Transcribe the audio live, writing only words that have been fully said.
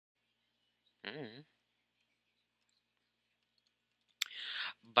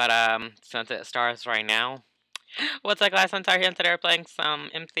But since it starts right now, what's up, guys? Huntarr here, and today we're playing some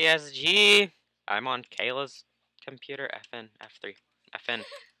MCSG. I'm on Kayla's computer. FN, F3, FN.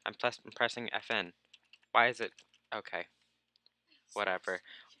 I'm pressing FN. Why is it? Okay, whatever.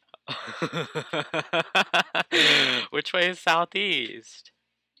 Which way is southeast?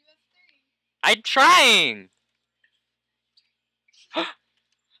 I'm trying.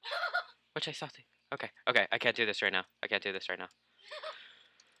 Which way southeast? Okay, okay. I can't do this right now. I can't do this right now.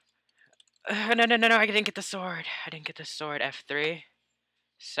 No, I didn't get the sword. I didn't get the sword. F3.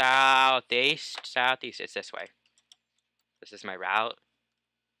 Southeast. Southeast. It's this way. This is my route.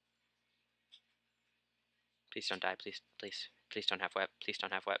 Please don't die. Please, please. Please don't have whip. Please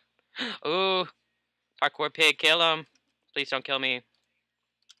don't have whip. Ooh. Parkour pig. Kill him. Please don't kill me.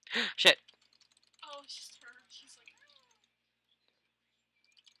 Shit. Oh, it's just her. She's like...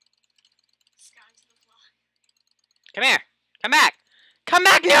 Sky to the fly. Come here. Come back. Come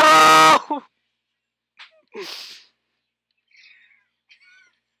back. No!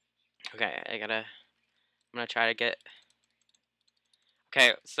 Okay, I'm gonna try to get...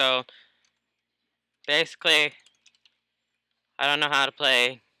 Okay, so... Basically... I don't know how to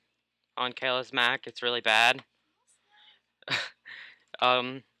play on Kayla's Mac. It's really bad.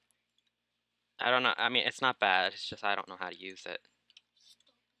 I don't know. I mean, it's not bad. It's just I don't know how to use it.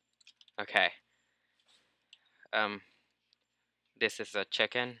 Okay. This is a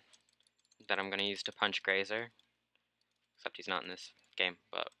chicken that I'm gonna use to punch Grazer. Except he's not in this game,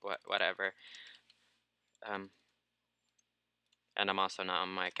 but whatever. And I'm also not on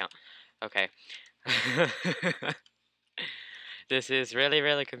my account. Okay. This is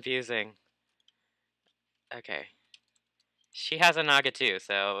really confusing. Okay. She has a Naga too,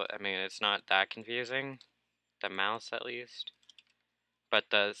 so, I mean, it's not that confusing. The mouse, at least. But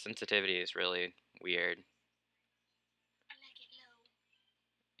the sensitivity is really weird. I like it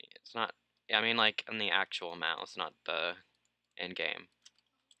low. It's not... I mean, like, on the actual mouse, not the in-game.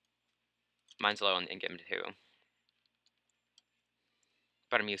 Mine's low on in-game too.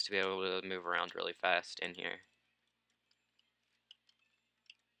 But I'm used to be able to move around really fast in here.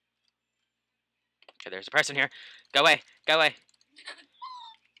 Okay, there's a person here. Go away! Go away!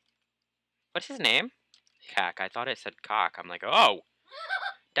 What's his name? Cack. I thought it said cock. I'm like, oh!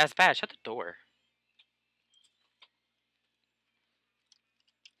 That's bad. Shut the door.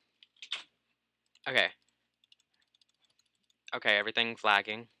 Okay. Okay, everything's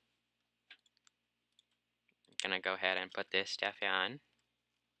lagging. I'm gonna go ahead and put this stuff on.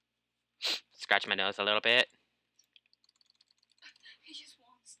 Scratch my nose a little bit. He just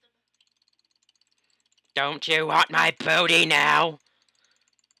wants the booty. Don't you want my booty now?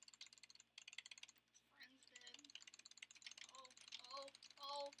 Friend's dead.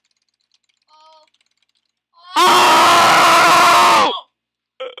 Oh!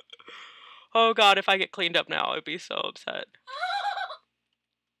 Oh god, if I get cleaned up now, I'd be so upset.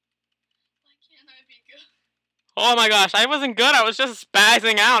 Why can't I be good? Oh my gosh, I wasn't good. I was just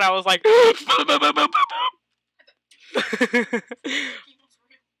spazzing out. I was like...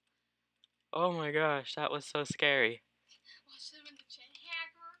 Oh my gosh, that was so scary. Watch them in the chat.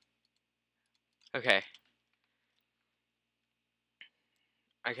 Hacker. Okay.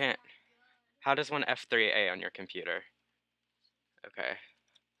 I can't... How does one F3A on your computer? Okay.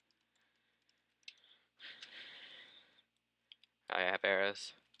 I have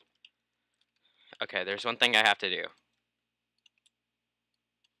arrows. Okay, there's one thing I have to do.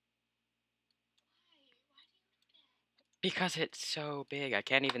 Because it's so big, I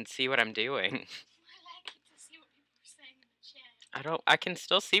can't even see what I'm doing. I can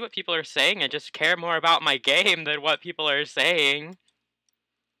still see what people are saying, I just care more about my game than what people are saying.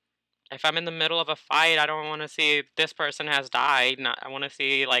 If I'm in the middle of a fight, I don't want to see this person has died. I want to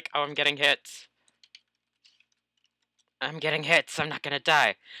see, like, oh, I'm getting hits. I'm getting hits, I'm not gonna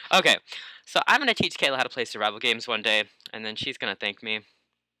die. Okay, so I'm gonna teach Kayla how to play survival games one day, and then she's gonna thank me.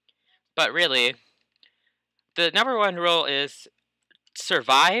 But really, the #1 rule is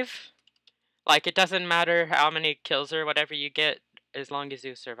survive. Like, it doesn't matter how many kills or whatever you get, as long as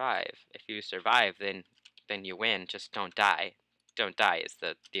you survive. If you survive, then you win. Just don't die. Don't die is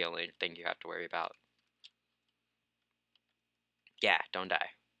the only thing you have to worry about. Yeah, don't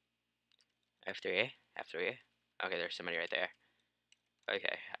die. F3A? F3A? Okay, there's somebody right there.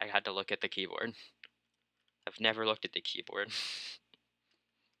 Okay, I had to look at the keyboard. I've never looked at the keyboard.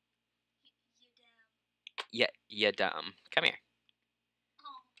 Yeah, you dumb. Come here.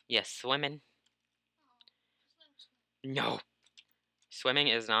 Yes, swimming. No. Swimming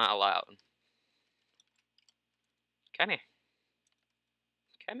is not allowed. Come here.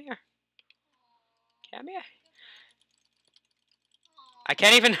 Come here. Come here. Aw, I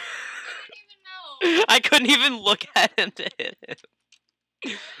can't even. I didn't even know. I couldn't even look at him to hit him.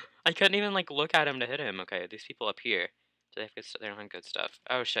 I couldn't even like look at him to hit him. Okay, these people up here. Do they have good stuff? They don't have good stuff.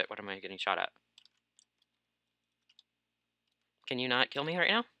 Oh shit! What am I getting shot at? Can you not kill me right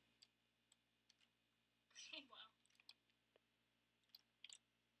now?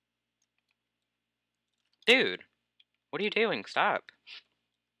 Dude, what are you doing? Stop.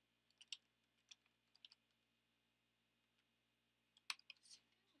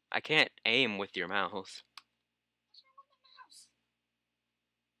 I can't aim with your mouse. What's wrong with the mouse?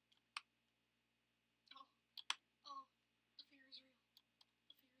 Oh, the fear is real.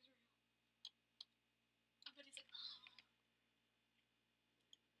 The fear is real.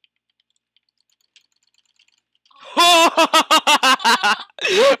 I bet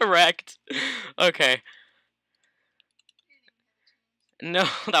he's like, Wrecked. Okay. No,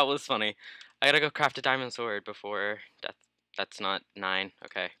 that was funny. I gotta go craft a diamond sword before death. That's not 9.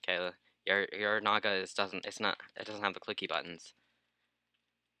 Okay, Kayla. Your Naga it doesn't have the clicky buttons.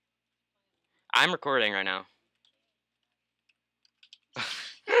 I'm recording right now.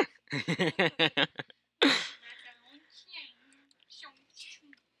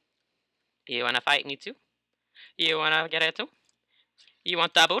 You wanna fight me too? You wanna get it too? You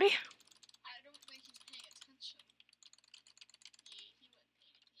want that booty? I don't think he's paying attention. Yeah, he wasn't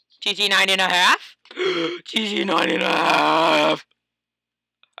paying attention. GG 9.5? GG 9.5!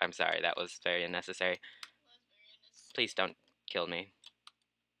 I'm sorry, that was very unnecessary. Please don't kill me.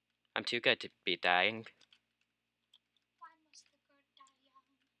 I'm too good to be dying. Why must the good die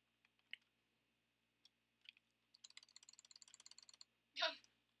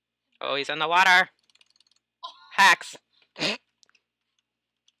young? Oh, he's in the water! Oh, Hacks! how are you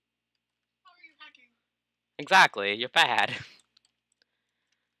hacking? Exactly, you're bad.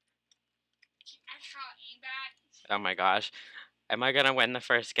 Extra aimbat. Oh my gosh. Am I gonna win the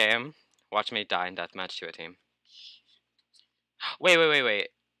first game? Watch me die in deathmatch to a team. Wait.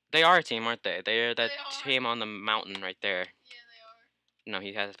 They are a team, aren't they? They're the team on the mountain right there. Yeah, they are. No,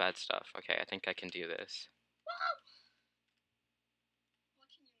 he has bad stuff. Okay, I think I can do this. What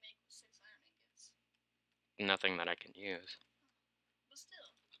can you make with 6 iron ingots? Nothing that I can use. But still,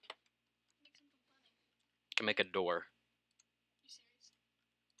 make something funny. I can make a door. You serious?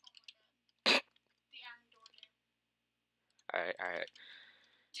 Oh my god. The iron door game. Alright.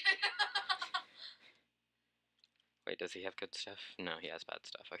 Wait, does he have good stuff? No, he has bad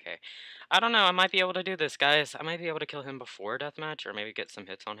stuff. Okay. I don't know. I might be able to do this, guys. I might be able to kill him before deathmatch, or maybe get some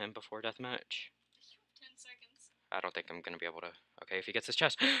hits on him before deathmatch. You have 10 seconds. I don't think I'm gonna be able to. Okay, if he gets his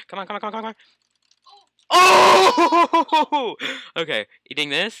chest. Come on. Oh! Oh! Okay, eating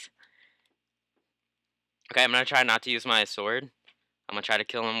this. Okay, I'm gonna try not to use my sword. I'm gonna try to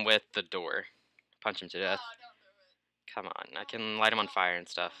kill him with the door. Punch him to death. Oh, don't do it. Come on, I can light him on fire and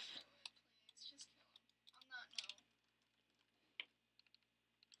stuff. Please, just kill him. I'm not,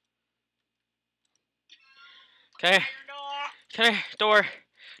 no. Okay. Iron door! Okay, door. Door.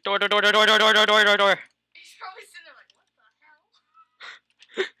 He's probably sitting there like, what the hell?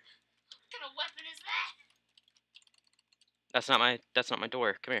 What kind of weapon is that? That's not my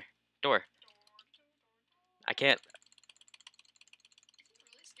door. Come here. Door. I can't. Is he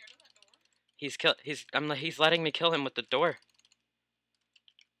really scared of that door? He's letting me kill him with the door.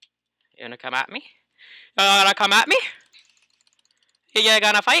 You gonna come at me? You gonna come at me? You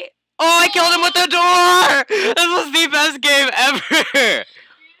gonna fight? Oh, I killed him with the door! This was the best game ever!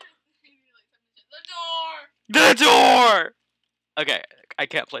 The door! The door! Okay, I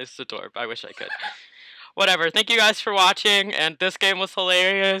can't place the door, but I wish I could. Whatever, thank you guys for watching, and this game was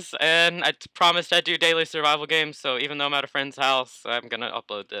hilarious, and I promised I'd do daily survival games, so even though I'm at a friend's house, I'm gonna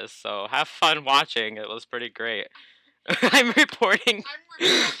upload this, so have fun watching, it was pretty great. I'm reporting. I'm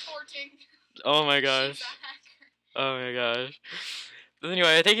reporting. Oh my gosh. She's a hacker. Oh my gosh.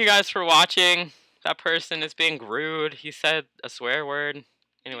 Anyway, thank you guys for watching. That person is being rude. He said a swear word.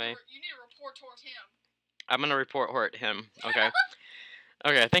 Anyway. You need to report toward him. I'm gonna report him. Okay.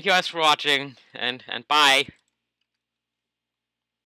 Okay, thank you guys for watching, and bye.